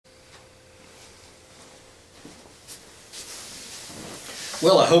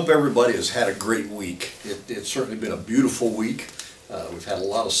Well, I hope everybody has had a great week. It's certainly been a beautiful week. We've had a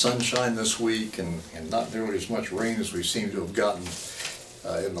lot of sunshine this week and not nearly as much rain as we seem to have gotten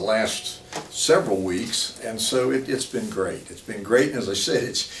in the last several weeks, and so it's been great. It's been great, and as I said,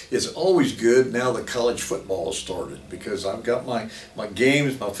 it's always good now that college football has started, because I've got my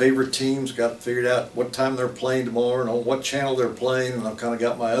games, my favorite teams, got figured out what time they're playing tomorrow and on what channel they're playing, and I've kind of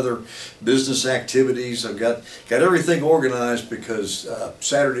got my other business activities. I've got everything organized because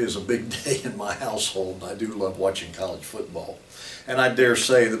Saturday is a big day in my household, and I do love watching college football. And I dare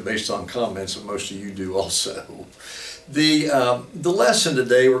say that based on comments that most of you do also. The lesson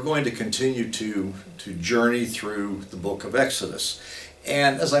today, we're going to continue to journey through the book of Exodus.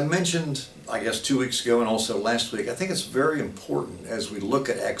 And as I mentioned, I guess 2 weeks ago and also last week, I think it's very important as we look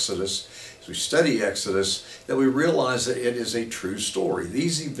at Exodus, as we study Exodus, that we realize that it is a true story.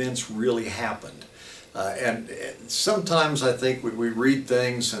 These events really happened. And sometimes I think we read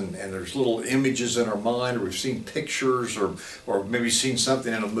things and there's little images in our mind, or we've seen pictures, or maybe seen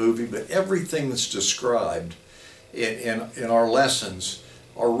something in a movie, but everything that's described in our lessons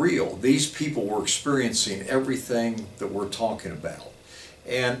are real. These people were experiencing everything that we're talking about.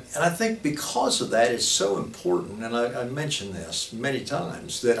 And I think because of that, it's so important, and I mentioned this many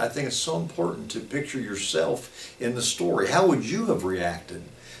times, that I think it's so important to picture yourself in the story. How would you have reacted?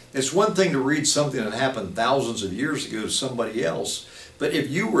 It's one thing to read something that happened thousands of years ago to somebody else, but if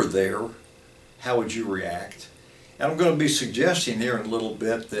you were there, how would you react? And I'm going to be suggesting here in a little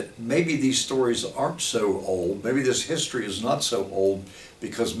bit that maybe these stories aren't so old, maybe this history is not so old,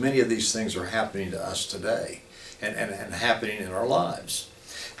 because many of these things are happening to us today and happening in our lives.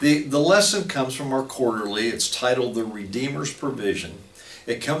 The lesson comes from our quarterly. It's titled The Redeemer's Provision.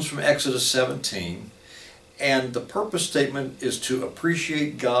 It comes from Exodus 17. And the purpose statement is to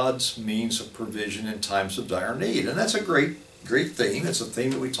appreciate God's means of provision in times of dire need. And that's a great theme. It's a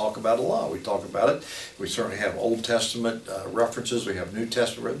theme that we talk about a lot. We talk about it. We certainly have Old Testament references. We have New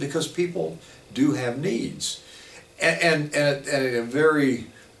Testament, because people do have needs. And at a very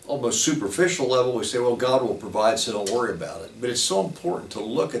almost superficial level, we say, well, God will provide, so don't worry about it. But it's so important to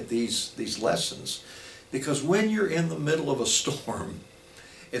look at these lessons, because when you're in the middle of a storm,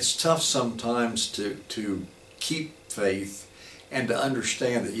 it's tough sometimes to keep faith and to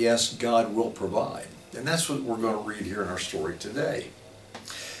understand that, yes, God will provide. And that's what we're going to read here in our story today.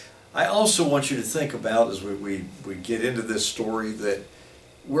 I also want you to think about, as we get into this story, that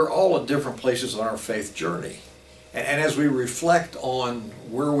we're all at different places on our faith journey. And as we reflect on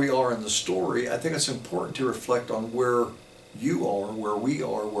where we are in the story, I think it's important to reflect on where you are, where we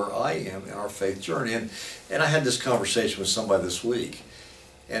are, where I am in our faith journey. And I had this conversation with somebody this week.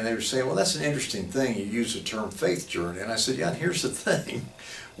 And they were saying, well, that's an interesting thing. You use the term faith journey. And I said, yeah, and here's the thing.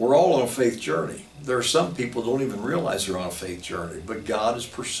 We're all on a faith journey. There are some people who don't even realize they're on a faith journey, but God is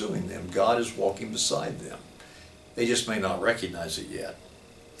pursuing them. God is walking beside them. They just may not recognize it yet.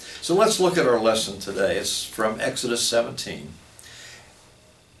 So let's look at our lesson today. It's from Exodus 17.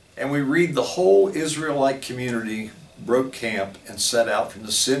 And we read, the whole Israelite community broke camp and set out from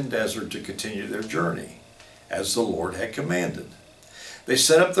the Sin desert to continue their journey, as the Lord had commanded. They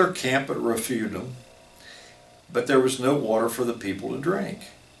set up their camp at Rephidim, but there was no water for the people to drink.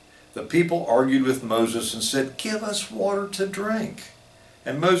 The people argued with Moses and said, give us water to drink.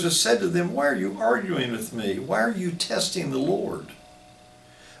 And Moses said to them, why are you arguing with me? Why are you testing the Lord?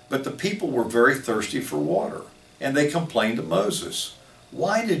 But the people were very thirsty for water, and they complained to Moses,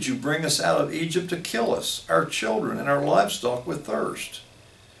 why did you bring us out of Egypt to kill us, our children, and our livestock with thirst?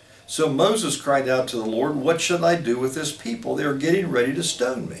 So Moses cried out to the Lord, what should I do with this people? They are getting ready to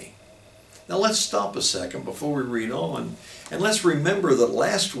stone me. Now let's stop a second before we read on, and let's remember that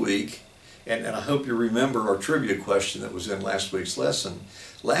last week, and I hope you remember our trivia question that was in last week's lesson.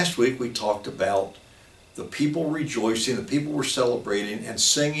 Last week we talked about the people rejoicing, the people were celebrating and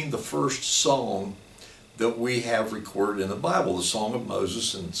singing the first song that we have recorded in the Bible, the Song of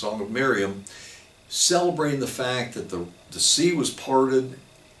Moses and the Song of Miriam, celebrating the fact that the sea was parted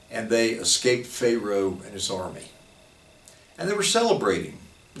and they escaped Pharaoh and his army. And they were celebrating.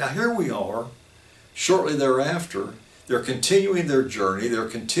 Now here we are, shortly thereafter, they're continuing their journey, they're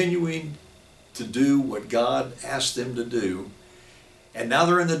continuing to do what God asked them to do, and now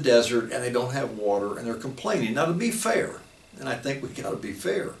they're in the desert and they don't have water and they're complaining. Now to be fair, and I think we got to be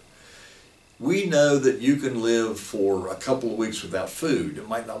fair, we know that you can live for a couple of weeks without food. It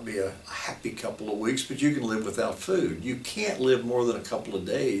might not be a happy couple of weeks, but you can live without food. You can't live more than a couple of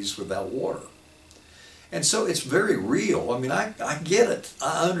days without water. And so it's very real. I mean, I get it.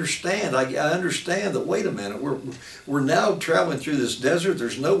 I understand. I understand that, wait a minute, we're now traveling through this desert.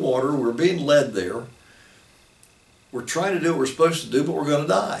 There's no water. We're being led there. We're trying to do what we're supposed to do, but we're going to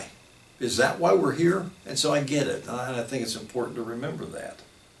die. Is that why we're here? And so I get it, and I think it's important to remember that.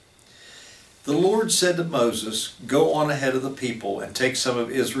 The Lord said to Moses, "Go on ahead of the people and take some of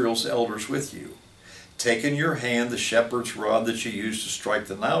Israel's elders with you. Take in your hand the shepherd's rod that you used to strike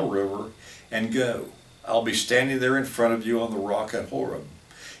the Nile River, and go. I'll be standing there in front of you on the rock at Horeb.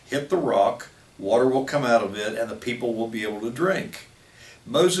 Hit the rock, water will come out of it, and the people will be able to drink."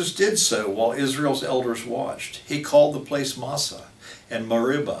 Moses did so while Israel's elders watched. He called the place Massah and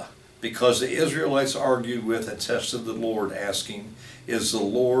Meribah, because the Israelites argued with and tested the Lord, asking, "Is the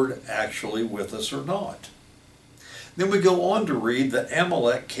Lord actually with us or not?" Then we go on to read that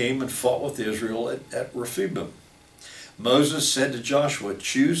Amalek came and fought with Israel at Rephidim. Moses said to Joshua,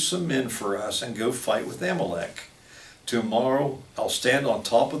 "Choose some men for us and go fight with Amalek. Tomorrow I'll stand on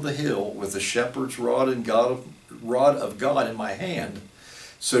top of the hill with the shepherd's rod of God in my hand."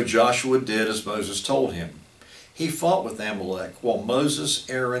 So Joshua did as Moses told him. He fought with Amalek while Moses,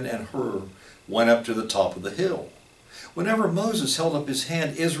 Aaron, and Hur went up to the top of the hill. Whenever Moses held up his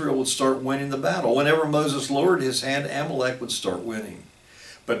hand, Israel would start winning the battle. Whenever Moses lowered his hand, Amalek would start winning.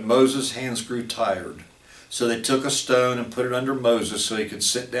 But Moses' hands grew tired. So they took a stone and put it under Moses so he could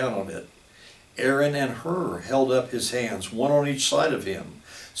sit down on it. Aaron and Hur held up his hands, one on each side of him,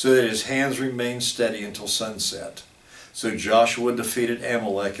 so that his hands remained steady until sunset. So Joshua defeated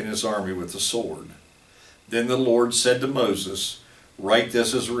Amalek and his army with the sword. Then the Lord said to Moses, "Write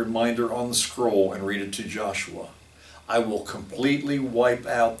this as a reminder on the scroll and read it to Joshua. I will completely wipe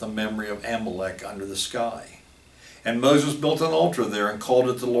out the memory of Amalek under the sky." And Moses built an altar there and called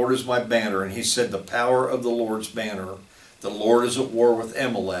it "The Lord is my banner." And he said, "The power of the Lord's banner. The Lord is at war with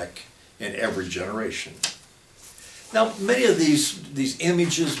Amalek in every generation." Now, many of these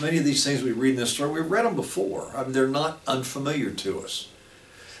images, many of these things we read in this story, we've read them before. I mean, they're not unfamiliar to us.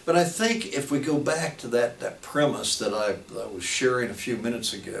 But I think if we go back to that premise that I was sharing a few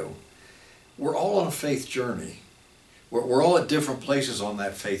minutes ago, we're all on a faith journey. We're all at different places on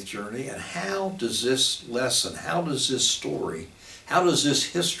that faith journey. And how does this lesson, how does this story, how does this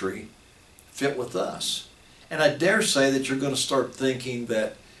history fit with us? And I dare say that you're going to start thinking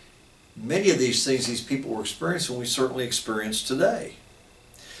that many of these things these people were experiencing, we certainly experience today.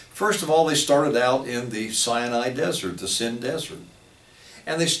 First of all, they started out in the Sinai desert, the Sin desert.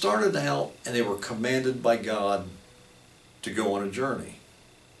 And they started out and they were commanded by God to go on a journey.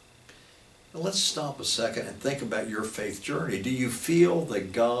 Now let's stop a second and think about your faith journey. Do you feel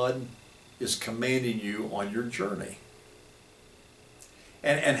that God is commanding you on your journey?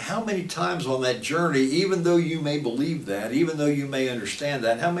 And how many times on that journey, even though you may believe that, even though you may understand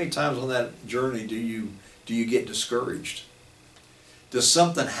that, how many times on that journey do you get discouraged? Does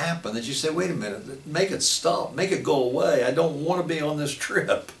something happen that you say, "Wait a minute, make it stop, make it go away, I don't want to be on this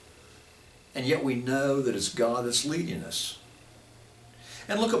trip"? And yet we know that it's God that's leading us.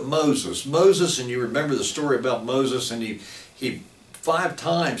 And look at Moses. Moses, and you remember the story about Moses, and he 5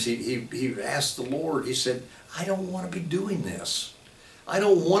 times he asked the Lord, he said, "I don't want to be doing this. I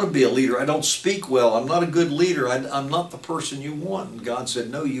don't want to be a leader. I don't speak well. I'm not a good leader. I'm not the person you want." And God said,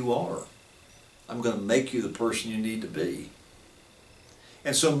 "No, you are. I'm going to make you the person you need to be."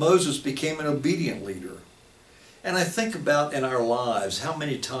 And so Moses became an obedient leader. And I think about in our lives how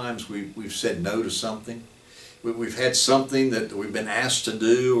many times we've said no to something. We've had something that we've been asked to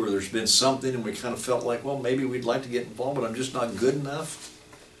do, or there's been something and we kind of felt like, well, maybe we'd like to get involved, but I'm just not good enough.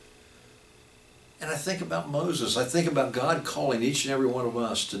 And I think about Moses. I think about God calling each and every one of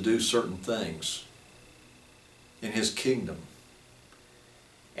us to do certain things in His kingdom.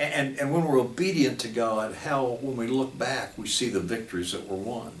 And when we're obedient to God, how when we look back, we see the victories that were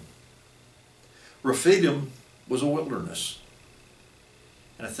won. Rephidim was a wilderness.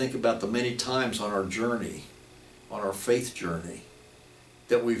 And I think about the many times on our journey, on our faith journey,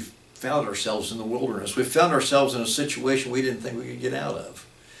 that we've found ourselves in the wilderness. We found ourselves in a situation we didn't think we could get out of.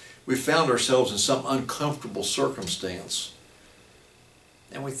 We found ourselves in some uncomfortable circumstance.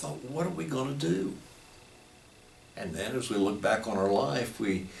 And we thought, what are we going to do? And then as we look back on our life,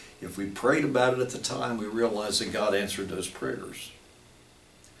 if we prayed about it at the time, we realized that God answered those prayers.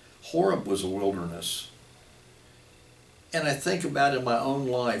 Horeb was a wilderness. And I think about in my own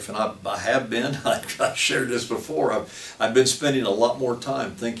life, and I have been, I've shared this before, I've been spending a lot more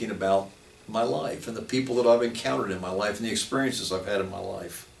time thinking about my life and the people that I've encountered in my life and the experiences I've had in my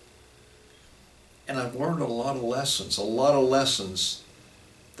life. And I've learned a lot of lessons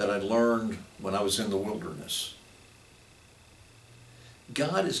that I learned when I was in the wilderness.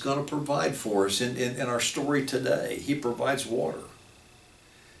 God is going to provide for us in our story today. He provides water.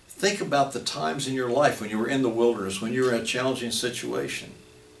 Think about the times in your life when you were in the wilderness, when you were in a challenging situation.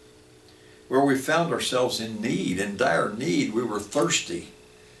 where we found ourselves in need, in dire need. We were thirsty.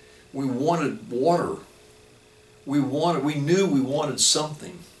 We wanted water. We knew we wanted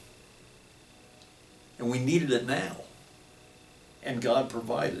something. And we needed it now. And God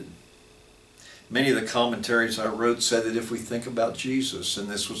provided. Many of the commentaries I wrote said that if we think about Jesus, and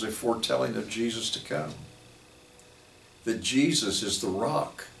this was a foretelling of Jesus to come, that Jesus is the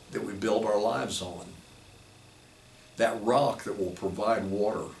rock that we build our lives on. That rock that will provide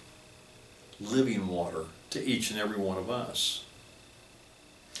water, living water, to each and every one of us.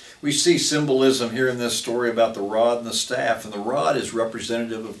 We see symbolism here in this story about the rod and the staff, and the rod is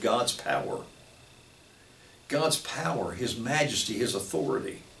representative of God's power. God's power, His majesty, His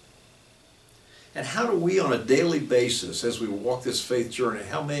authority. And how do we on a daily basis, as we walk this faith journey,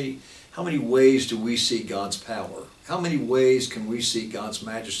 how many ways do we see God's power? How many ways can we see God's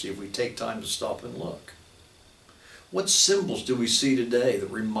majesty if we take time to stop and look? What symbols do we see today that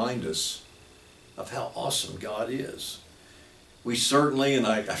remind us of how awesome God is? We certainly, and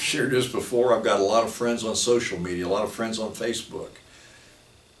I've shared this before, I've got a lot of friends on social media, a lot of friends on Facebook.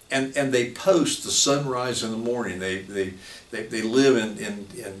 And they post the sunrise in the morning. They live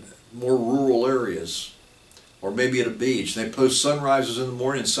in more rural areas, or maybe at a beach. They post sunrises in the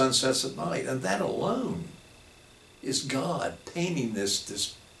morning and sunsets at night. And that alone is God painting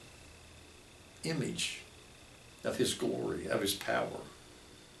this image of His glory, of His power.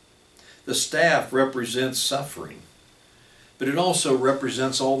 The staff represents suffering, but it also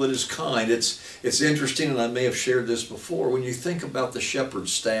represents all that is kind. It's interesting, and I may have shared this before, when you think about the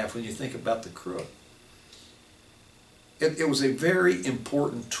shepherd's staff, when you think about the crook, it was a very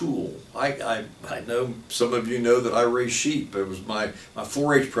important tool. I know some of you know that I raise sheep. It was my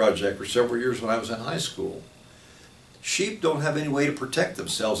 4-H project for several years when I was in high school. Sheep don't have any way to protect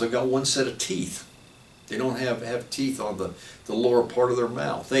themselves. They've got one set of teeth. They don't have teeth on the lower part of their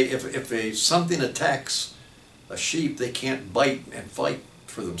mouth. If something attacks a sheep, they can't bite and fight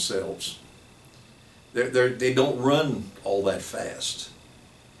for themselves. They don't run all that fast.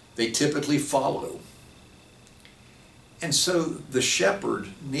 They typically follow. And so the shepherd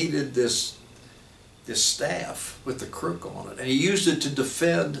needed this staff with the crook on it, and he used it to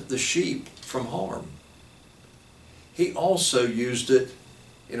defend the sheep from harm. He also used it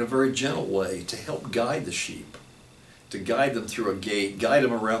in a very gentle way to help guide the sheep, to guide them through a gate, guide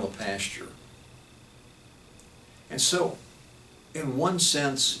them around the pasture. And so, in one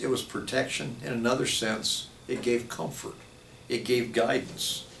sense, it was protection. In another sense, it gave comfort. It gave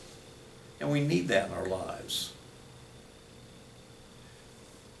guidance. And we need that in our lives.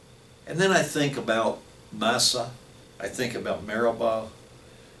 And then I think about Massa. I think about Meribah,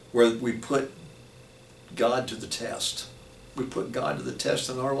 where we put God to the test. We put God to the test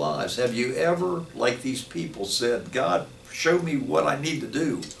in our lives. Have you ever, like these people, said, God, show me what I need to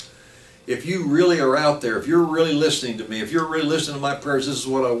do? If you really are out there, if you're really listening to me, if you're really listening to my prayers, this is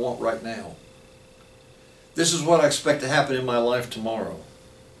what I want right now. This is what I expect to happen in my life tomorrow.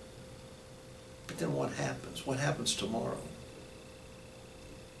 But then what happens? What happens tomorrow?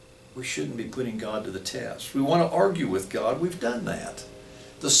 We shouldn't be putting God to the test. We want to argue with God. We've done that.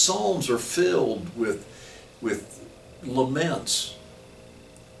 The Psalms are filled with laments,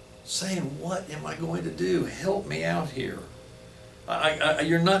 saying, what am I going to do? Help me out here.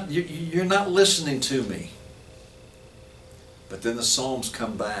 You're not listening to me. But then the Psalms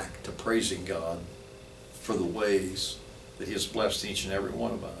come back to praising God for the ways that He has blessed each and every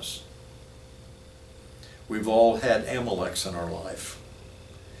one of us. We've all had Amaleks in our life.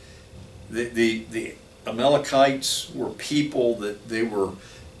 The Amalekites were people that they were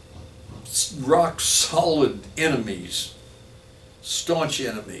rock-solid enemies, staunch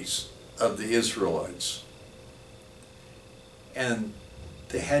enemies of the Israelites. And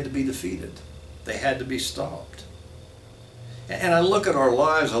they had to be defeated. They had to be stopped. And I look at our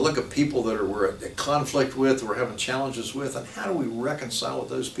lives, I look at people that we're at conflict with, we're having challenges with, and how do we reconcile with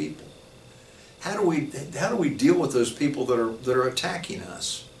those people? How do we deal with those people that are attacking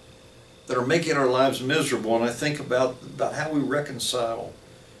us, that are making our lives miserable? And I think about how we reconcile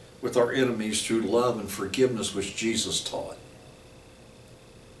with our enemies through love and forgiveness, which Jesus taught.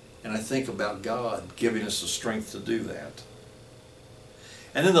 And I think about God giving us the strength to do that.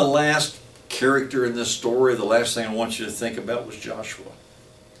 And then the last character in this story, the last thing I want you to think about, was Joshua.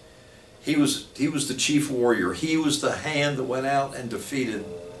 He was the chief warrior. He was the hand that went out and defeated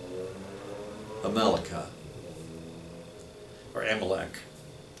Amalek.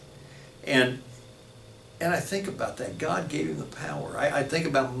 And I think about that. God gave him the power. I think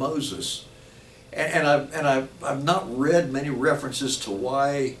about Moses. And I've not read many references to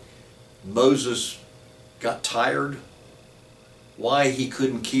why Moses got tired, why he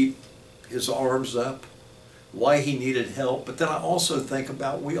couldn't keep his arms up, why he needed help. But then I also think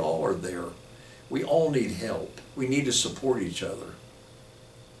about we all are there. We all need help. We need to support each other.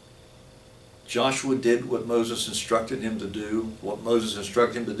 Joshua did what Moses instructed him to do. What Moses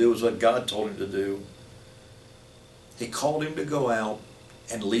instructed him to do was what God told him to do. He called him to go out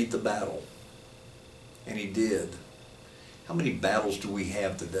and lead the battle. And he did. How many battles do we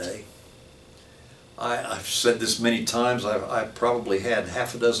have today? I've said this many times. I've probably had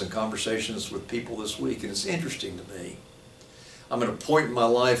half a dozen conversations with people this week, and it's interesting to me. I'm at a point in my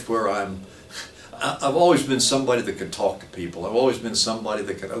life where I've always been somebody that could talk to people. I've always been somebody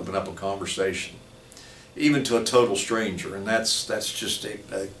that could open up a conversation, even to a total stranger, and that's just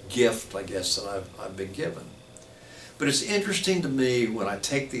a gift, I guess, that I've been given. But it's interesting to me when I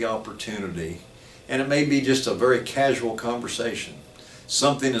take the opportunity, and it may be just a very casual conversation,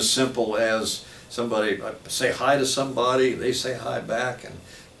 something as simple as somebody, I say hi to somebody, they say hi back, and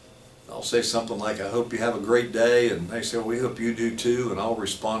I'll say something like, I hope you have a great day, and they say, well, we hope you do too, and I'll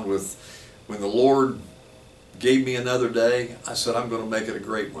respond with, when the Lord gave me another day, I said, I'm going to make it a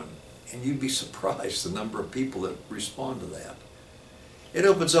great one. And you'd be surprised the number of people that respond to that. It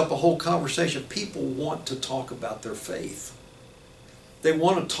opens up a whole conversation. People want to talk about their faith. They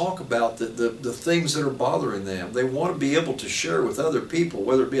want to talk about the things that are bothering them. They want to be able to share with other people,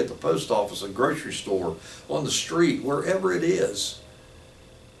 whether it be at the post office, a grocery store, on the street, wherever it is.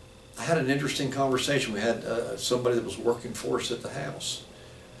 I had an interesting conversation. We had somebody that was working for us at the house.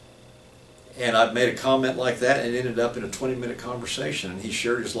 And I made a comment like that, and it ended up in a 20-minute conversation, and he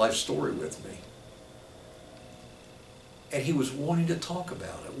shared his life story with me. And he was wanting to talk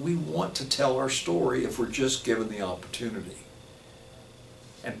about it. We want to tell our story if we're just given the opportunity.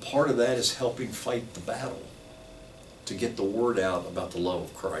 And part of that is helping fight the battle to get the word out about the love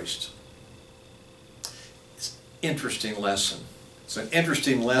of Christ. It's an interesting lesson. It's an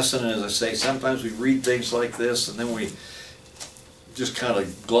interesting lesson, and as I say, sometimes we read things like this and then we just kind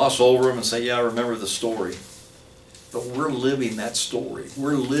of gloss over them and say, yeah, I remember the story. But we're living that story.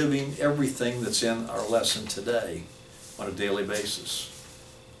 We're living everything that's in our lesson today on a daily basis.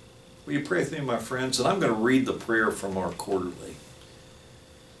 Will you pray with me, my friends? And I'm going to read the prayer from our quarterly.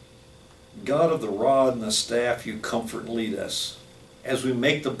 God of the rod and the staff, you comfort and lead us. As we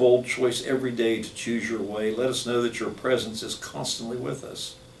make the bold choice every day to choose your way, let us know that your presence is constantly with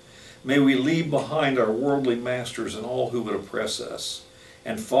us. May we leave behind our worldly masters and all who would oppress us,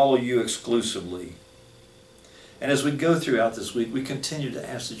 and follow you exclusively. And as we go throughout this week, we continue to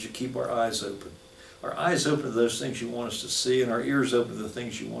ask that you keep our eyes open. Our eyes open to those things you want us to see, and our ears open to the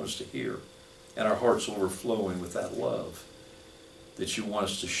things you want us to hear, and our hearts overflowing with that love that you want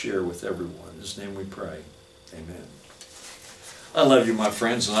us to share with everyone. In his name we pray. Amen. I love you, my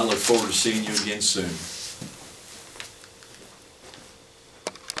friends, and I look forward to seeing you again soon.